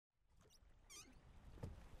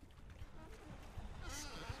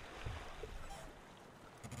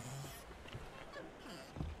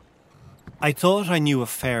I thought I knew a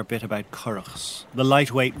fair bit about Currachs, the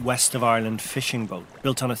lightweight West of Ireland fishing boat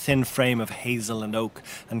built on a thin frame of hazel and oak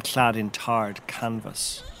and clad in tarred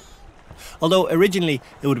canvas. Although originally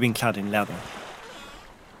it would have been clad in leather.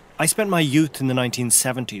 I spent my youth in the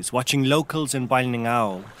 1970s watching locals in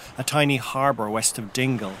Ballinowell, a tiny harbour west of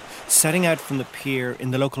Dingle, setting out from the pier in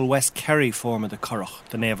the local West Kerry form of the Currach,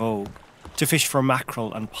 the Naomh Óg, to fish for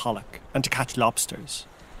mackerel and pollock and to catch lobsters.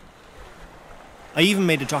 I even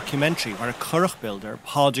made a documentary where a Currach builder,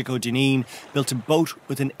 Pádraig O'Dineen, built a boat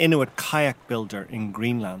with an Inuit kayak builder in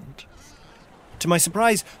Greenland. To my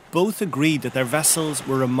surprise, both agreed that their vessels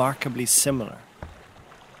were remarkably similar.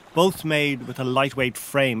 Both made with a lightweight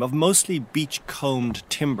frame of mostly beach-combed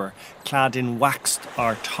timber clad in waxed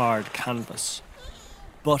or tarred canvas,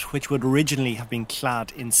 but which would originally have been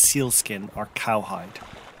clad in sealskin or cowhide.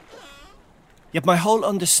 Yet my whole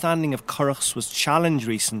understanding of Currachs was challenged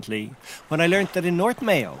recently when I learnt that in North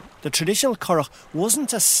Mayo, the traditional Currach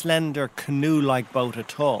wasn't a slender canoe-like boat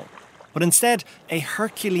at all, but instead a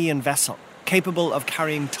Herculean vessel capable of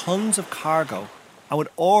carrying tons of cargo and with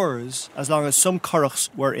oars as long as some Currachs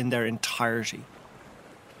were in their entirety.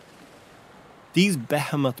 These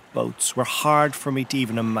behemoth boats were hard for me to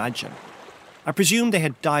even imagine. I presumed they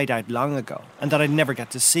had died out long ago and that I'd never get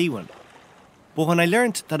to see one. But when I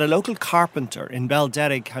learnt that a local carpenter in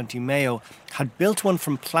Belderrig, County Mayo, had built one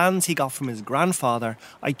from plans he got from his grandfather,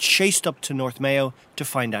 I chased up to North Mayo to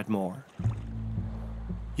find out more.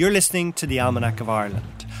 You're listening to the Almanac of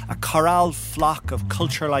Ireland, a chorale flock of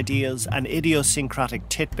cultural ideas and idiosyncratic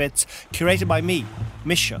titbits curated by me,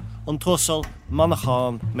 Misha, Untussel,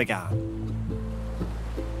 Monaghan, McGann.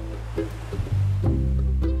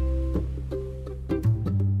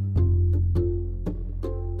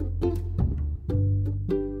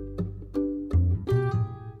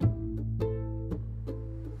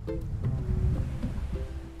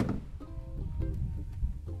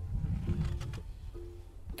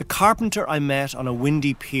 The carpenter I met on a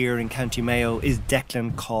windy pier in County Mayo is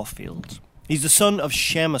Declan Caulfield. He's the son of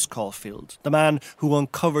Seamus Caulfield, the man who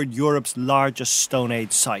uncovered Europe's largest Stone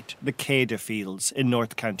Age site, the Céda Fields in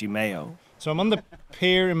North County Mayo. So I'm on the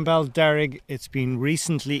pier in Belderrig. It's been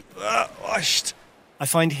recently washed. I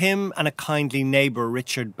find him and a kindly neighbour,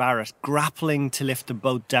 Richard Barrett, grappling to lift the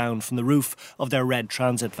boat down from the roof of their red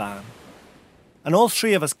transit van. And all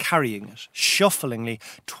three of us carrying it, shufflingly,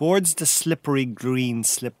 towards the slippery green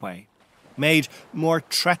slipway, made more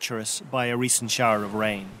treacherous by a recent shower of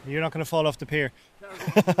rain. You're not going to fall off the pier?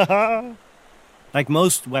 Like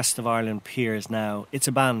most West of Ireland piers now, it's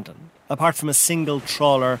abandoned, apart from a single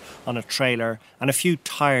trawler on a trailer and a few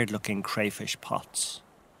tired-looking crayfish pots.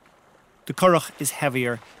 The Currach is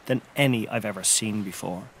heavier than any I've ever seen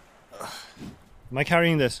before. Am I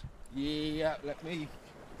carrying this? Yeah, let me...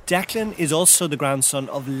 Declan is also the grandson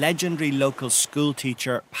of legendary local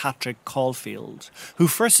schoolteacher Patrick Caulfield, who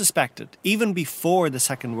first suspected, even before the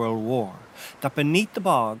Second World War, that beneath the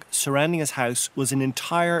bog surrounding his house was an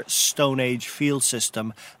entire Stone Age field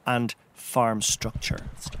system and farm structure.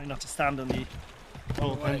 Let's try not to stand on the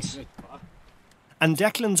old fence. And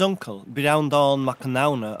Declan's uncle, Bidawn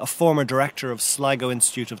McConowna, a former director of Sligo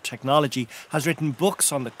Institute of Technology, has written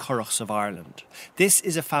books on the Currachs of Ireland. This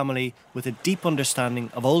is a family with a deep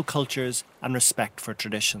understanding of old cultures and respect for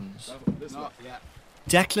traditions.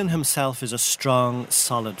 Declan himself is a strong,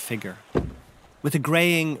 solid figure, with a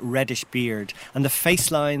greying, reddish beard and the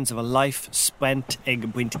face lines of a life spent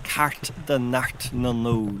ag buint cart the nacht na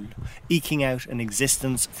nôl, eking out an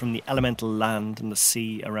existence from the elemental land and the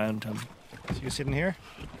sea around him. So you're sitting here?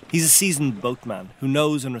 He's a seasoned boatman who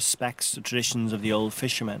knows and respects the traditions of the old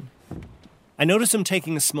fishermen. I notice him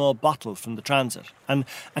taking a small bottle from the transit and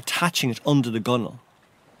attaching it under the gunnel.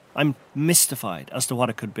 I'm mystified as to what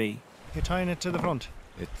it could be. You're tying it to the front?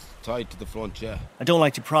 It's tied to the front, yeah. I don't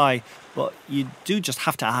like to pry, but you do just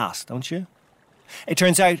have to ask, don't you? It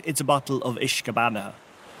turns out it's a bottle of Ishkabana,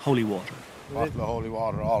 holy water. Bottle of holy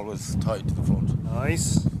water always tied to the front.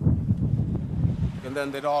 Nice. And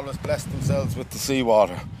then they'd always bless themselves with the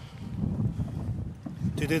seawater.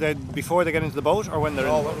 Do they do that before they get into the boat or when they're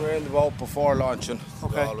in the boat? When we're in the boat before launching,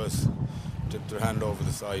 okay. They always dip their hand over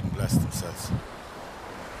the side and bless themselves.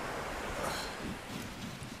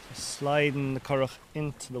 Sliding the Currach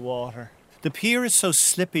into the water. The pier is so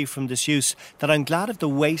slippy from disuse that I'm glad of the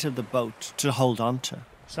weight of the boat to hold on to.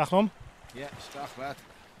 Stachlum? Yeah, stachlum.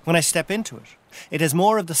 When I step into it, it has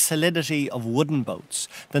more of the solidity of wooden boats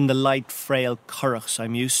than the light, frail Currachs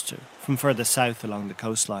I'm used to from further south along the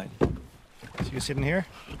coastline. So you're sitting here?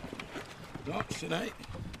 No, should I?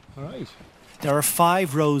 All right. There are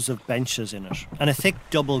 5 rows of benches in it and a thick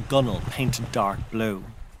double gunnel painted dark blue.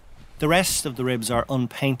 The rest of the ribs are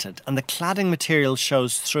unpainted, and the cladding material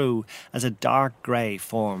shows through as a dark grey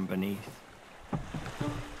form beneath.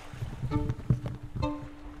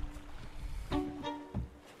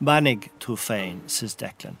 Banig tú féin, says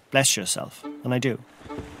Declan. Bless yourself. And I do.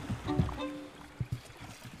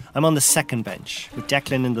 I'm on the second bench, with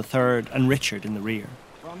Declan in the third and Richard in the rear.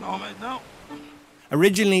 Oh, no, mate, no.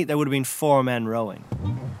 Originally, there would have been 4 men rowing,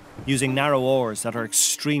 using narrow oars that are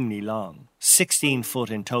extremely long, 16 foot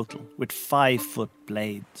in total, with 5 foot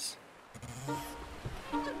blades.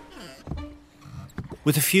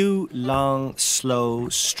 With a few long, slow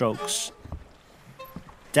strokes,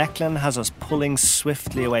 Declan has us pulling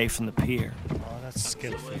swiftly away from the pier. Oh, that's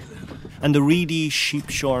skillful. And the reedy,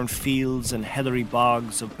 sheep-shorn fields and heathery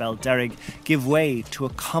bogs of Belderrig give way to a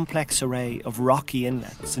complex array of rocky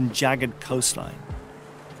inlets and jagged coastline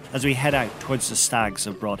as we head out towards the stags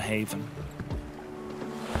of Broadhaven.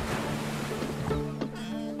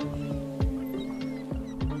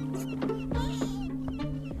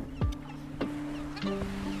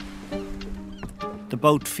 The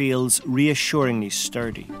boat feels reassuringly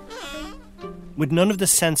sturdy, with none of the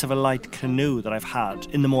sense of a light canoe that I've had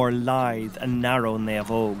in the more lithe and narrow Naomh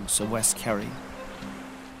Ogs of West Kerry.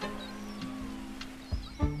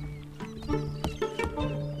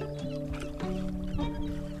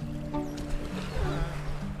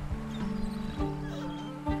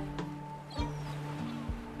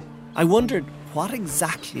 I wondered what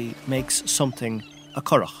exactly makes something a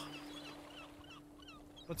currach.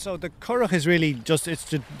 But so the Currach is really just, it's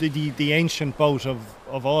the ancient boat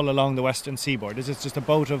of all along the western seaboard. Is it just a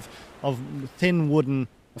boat of thin wooden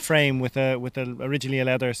frame with originally a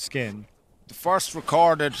leather skin? The first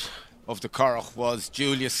recorded of the Currach was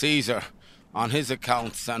Julius Caesar on his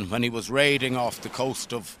accounts, and when he was raiding off the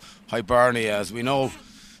coast of Hibernia. As we know,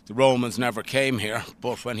 the Romans never came here,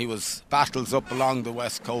 but when he was battles up along the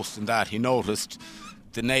west coast and that, he noticed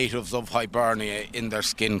the natives of Hibernia in their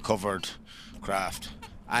skin-covered craft.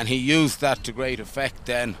 And he used that to great effect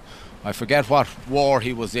then. I forget what war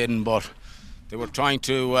he was in, but they were trying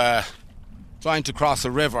to cross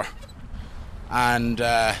a river. And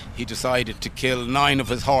he decided to kill 9 of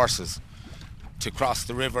his horses. To cross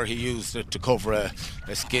the river, he used it to cover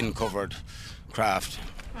a skin-covered craft.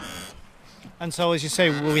 And so, as you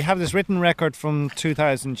say, we have this written record from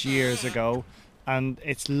 2,000 years ago, and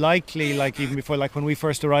it's likely, like even before, like when we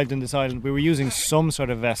first arrived in this island, we were using some sort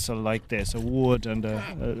of vessel like this, a wood and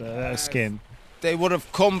a skin. They would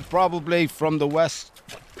have come probably from the west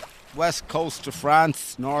coast of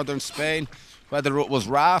France, northern Spain, whether it was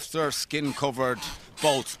rafts or skin-covered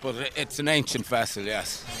boats, but it's an ancient vessel,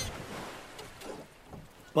 yes.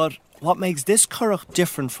 But what makes this currach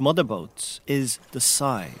different from other boats is the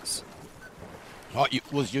size. What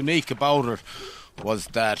was unique about it was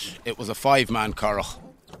that it was a 5-man currach.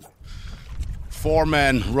 4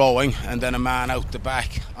 men rowing and then a man out the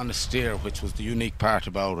back on a steer, which was the unique part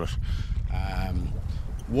about it.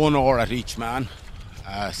 1 oar at each man,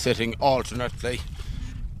 sitting alternately.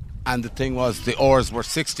 And the thing was, the oars were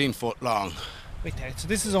 16 foot long. Wait there, so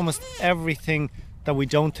this is almost everything that we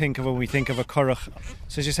don't think of when we think of a currach.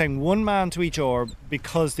 So you're saying 1 man to each oar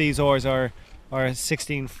because these oars are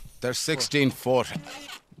 16 foot? They're 16 foot.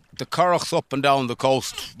 The currachs up and down the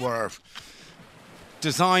coast were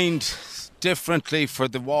designed differently for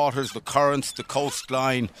the waters, the currents, the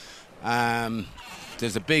coastline.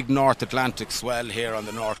 There's a big North Atlantic swell here on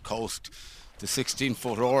the north coast. The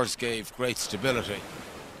 16-foot oars gave great stability.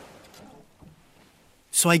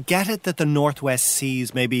 So I get it that the northwest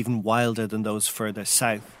seas may be even wilder than those further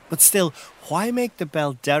south. But still, why make the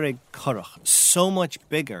Belderrig currach so much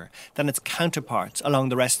bigger than its counterparts along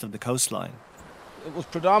the rest of the coastline? It was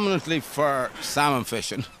predominantly for salmon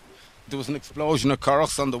fishing. There was an explosion of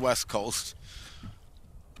currachs on the west coast.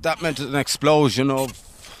 That meant an explosion of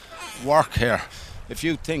work here. If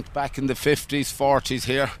you think back in the 50s, 40s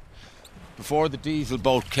here, before the diesel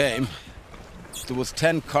boat came, there was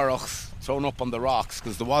 10 currachs thrown up on the rocks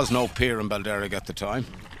because there was no pier in Belderrig at the time.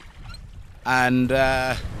 And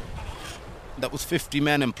that was 50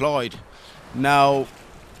 men employed. Now,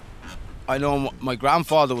 I know my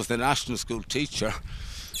grandfather was the national school teacher.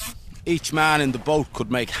 Each man in the boat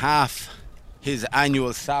could make half his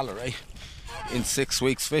annual salary in 6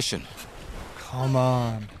 weeks fishing. Come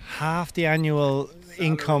on, half the annual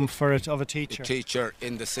income of a teacher. A teacher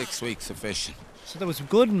in the 6 weeks of fishing. So there was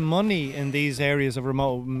good money in these areas of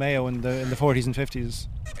remote Mayo in the 40s and 50s.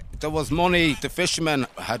 There was money. The fishermen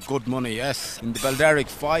had good money, yes. In the Belderrig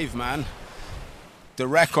 5-man, the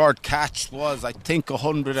record catch was, I think,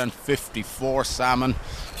 154 salmon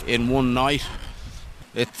in one night.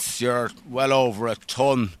 You're well over a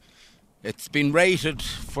ton It's been rated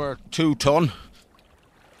for 2 ton.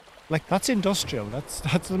 Like, that's industrial.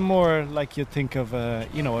 That's more like you'd think of a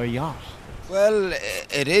yacht. Well,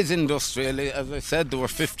 it is industrial. As I said, there were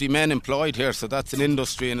 50 men employed here, so that's an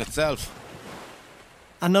industry in itself.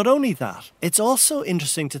 And not only that, it's also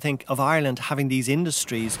interesting to think of Ireland having these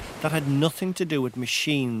industries that had nothing to do with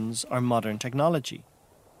machines or modern technology.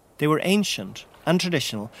 They were ancient and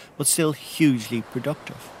traditional, but still hugely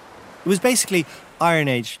productive. It was basically Iron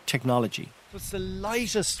Age technology. It's the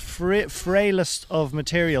lightest, frailest of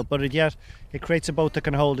material, but yet it creates a boat that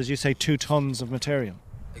can hold, as you say, 2 tons of material.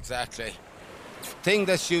 Exactly. The thing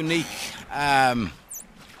that's unique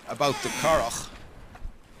about the Currach,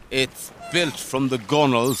 it's built from the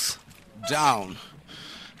gunnels down,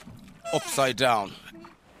 upside down.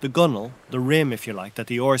 The gunnel, the rim if you like, that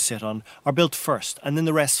the oars sit on, are built first and then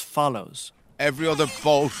the rest follows. Every other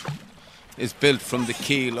boat is built from the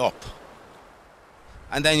keel up.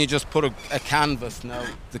 And then you just put a canvas. Now,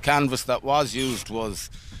 the canvas that was used was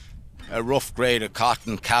a rough grade of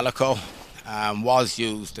cotton calico, was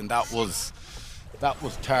used, and that was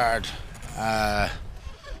tarred,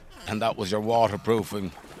 and that was your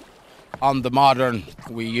waterproofing. On the modern,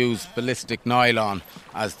 we use ballistic nylon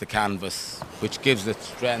as the canvas, which gives it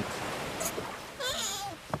strength.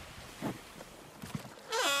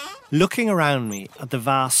 Looking around me at the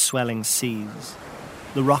vast swelling seas,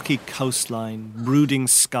 the rocky coastline, brooding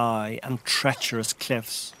sky and treacherous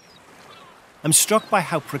cliffs, I'm struck by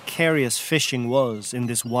how precarious fishing was in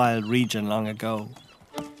this wild region long ago.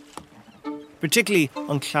 Particularly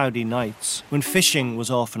on cloudy nights, when fishing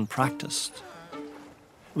was often practised.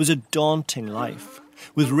 It was a daunting life,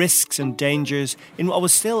 with risks and dangers in what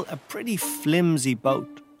was still a pretty flimsy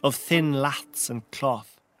boat of thin laths and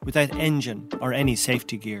cloth, without engine or any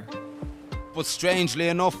safety gear. But strangely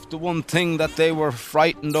enough, the one thing that they were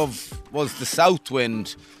frightened of was the south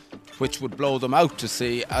wind, which would blow them out to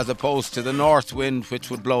sea, as opposed to the north wind, which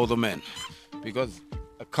would blow them in. Because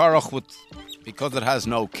a currach, because it has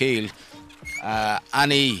no keel,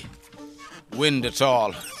 any wind at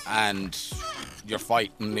all, and you're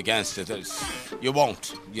fighting against it, you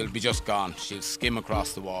won't. You'll be just gone. She'll skim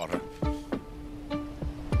across the water.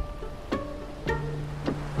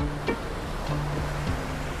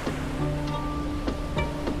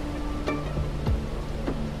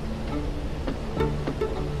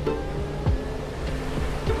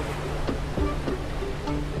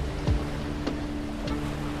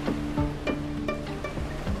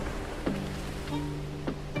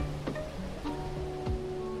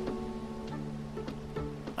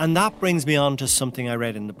 And that brings me on to something I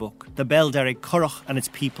read in the book, The Beldere Currach and Its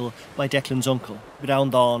People by Declan's uncle,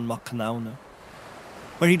 Bidawndán Mac Canauna,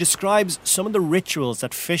 where he describes some of the rituals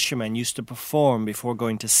that fishermen used to perform before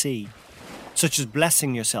going to sea, such as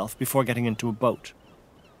blessing yourself before getting into a boat,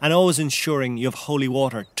 and always ensuring you have holy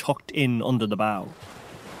water tucked in under the bow.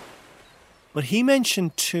 But he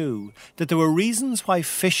mentioned too that there were reasons why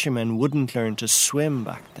fishermen wouldn't learn to swim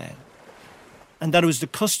back then, and that it was the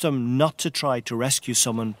custom not to try to rescue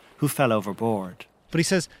someone who fell overboard. But he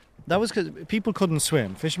says that was because people couldn't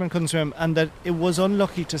swim, fishermen couldn't swim, and that it was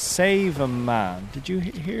unlucky to save a man. Did you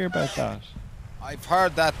hear about that? I've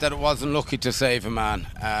heard that it wasn't lucky to save a man.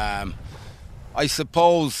 I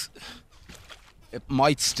suppose it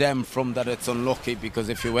might stem from that it's unlucky, because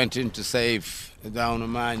if you went in to save down a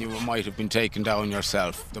man, you might have been taken down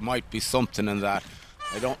yourself. There might be something in that.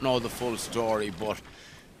 I don't know the full story, but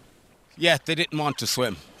yeah, they didn't want to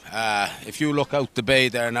swim. If you look out the bay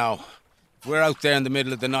there now, we're out there in the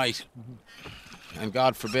middle of the night, and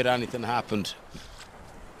God forbid anything happened.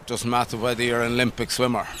 It doesn't matter whether you're an Olympic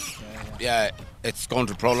swimmer. Yeah, it's going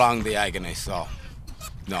to prolong the agony. So,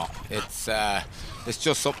 no, it's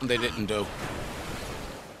just something they didn't do.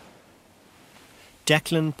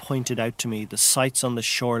 Declan pointed out to me the sites on the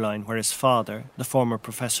shoreline where his father, the former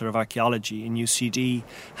professor of archaeology in UCD,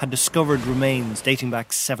 had discovered remains dating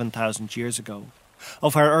back 7,000 years ago,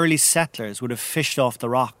 of where early settlers would have fished off the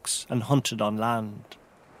rocks and hunted on land.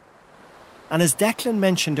 And as Declan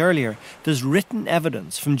mentioned earlier, there's written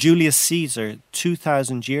evidence from Julius Caesar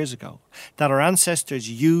 2,000 years ago that our ancestors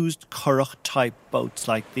used Currach-type boats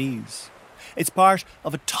like these. It's part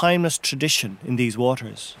of a timeless tradition in these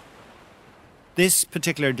waters. This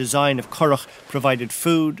particular design of Currach provided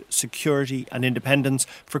food, security and independence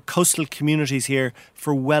for coastal communities here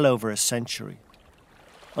for well over a century.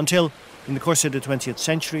 Until, in the course of the 20th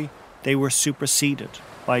century, they were superseded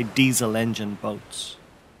by diesel-engine boats.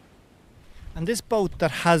 And this boat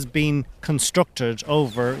that has been constructed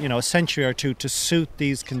over, a century or two to suit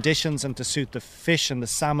these conditions and to suit the fish and the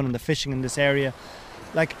salmon and the fishing in this area,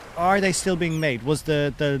 Like, are they still being made? Was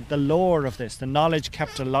the lore of this, the knowledge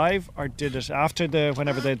kept alive, or did it, after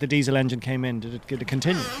whenever the diesel engine came in, did it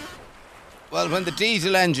continue? Well, when the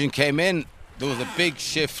diesel engine came in, there was a big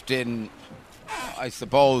shift in, I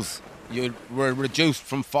suppose, you were reduced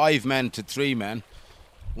from 5 men to 3 men.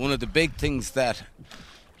 One of the big things that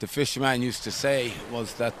the fisherman used to say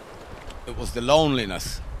was that it was the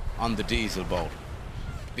loneliness on the diesel boat.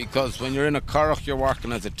 Because when you're in a currach, you're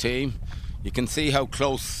working as a team. You can see how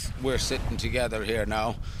close we're sitting together here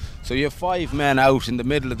now. So you have 5 men out in the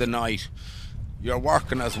middle of the night. You're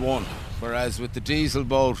working as one. Whereas with the diesel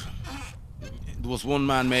boat, there was one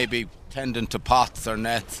man maybe tending to pots or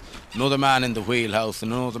nets, another man in the wheelhouse,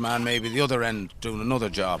 and another man maybe the other end doing another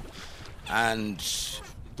job. And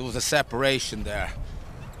there was a separation there.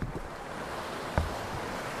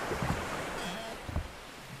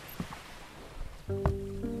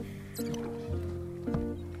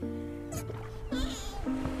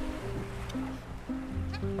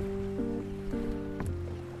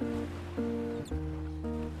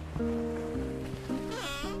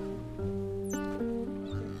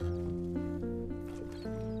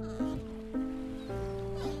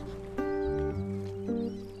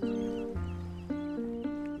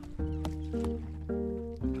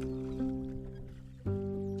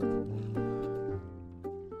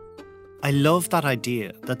 I love that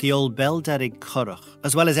idea that the old Beldedig Currach,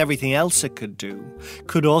 as well as everything else it could do,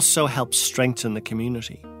 could also help strengthen the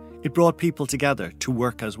community. It brought people together to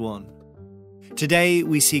work as one. Today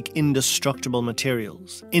we seek indestructible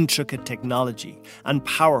materials, intricate technology, and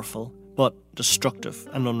powerful but destructive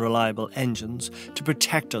and unreliable engines to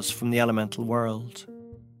protect us from the elemental world.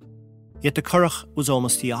 Yet the Currach was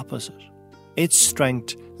almost the opposite. Its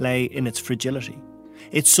strength lay in its fragility.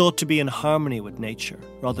 It sought to be in harmony with nature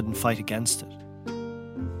rather than fight against it.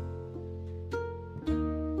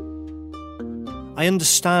 I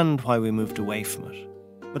understand why we moved away from it.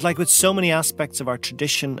 But like with so many aspects of our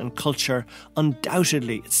tradition and culture,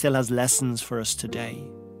 undoubtedly it still has lessons for us today.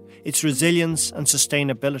 Its resilience and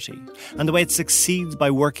sustainability, and the way it succeeds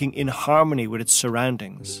by working in harmony with its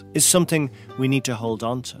surroundings, is something we need to hold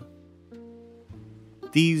on to.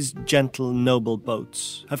 These gentle, noble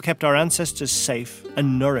boats have kept our ancestors safe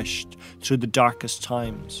and nourished through the darkest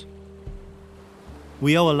times.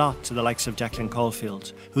 We owe a lot to the likes of Declan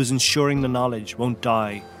Caulfield, who's ensuring the knowledge won't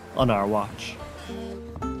die on our watch.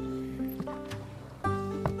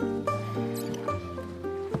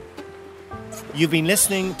 You've been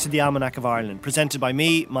listening to the Almanac of Ireland, presented by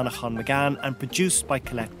me, Monaghan McGann, and produced by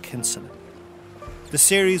Colette Kinsella. The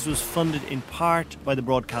series was funded in part by the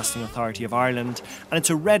Broadcasting Authority of Ireland, and it's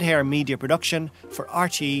a Red Hair media production for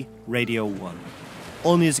RTE Radio 1.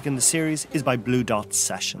 All music in the series is by Blue Dot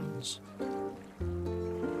Sessions.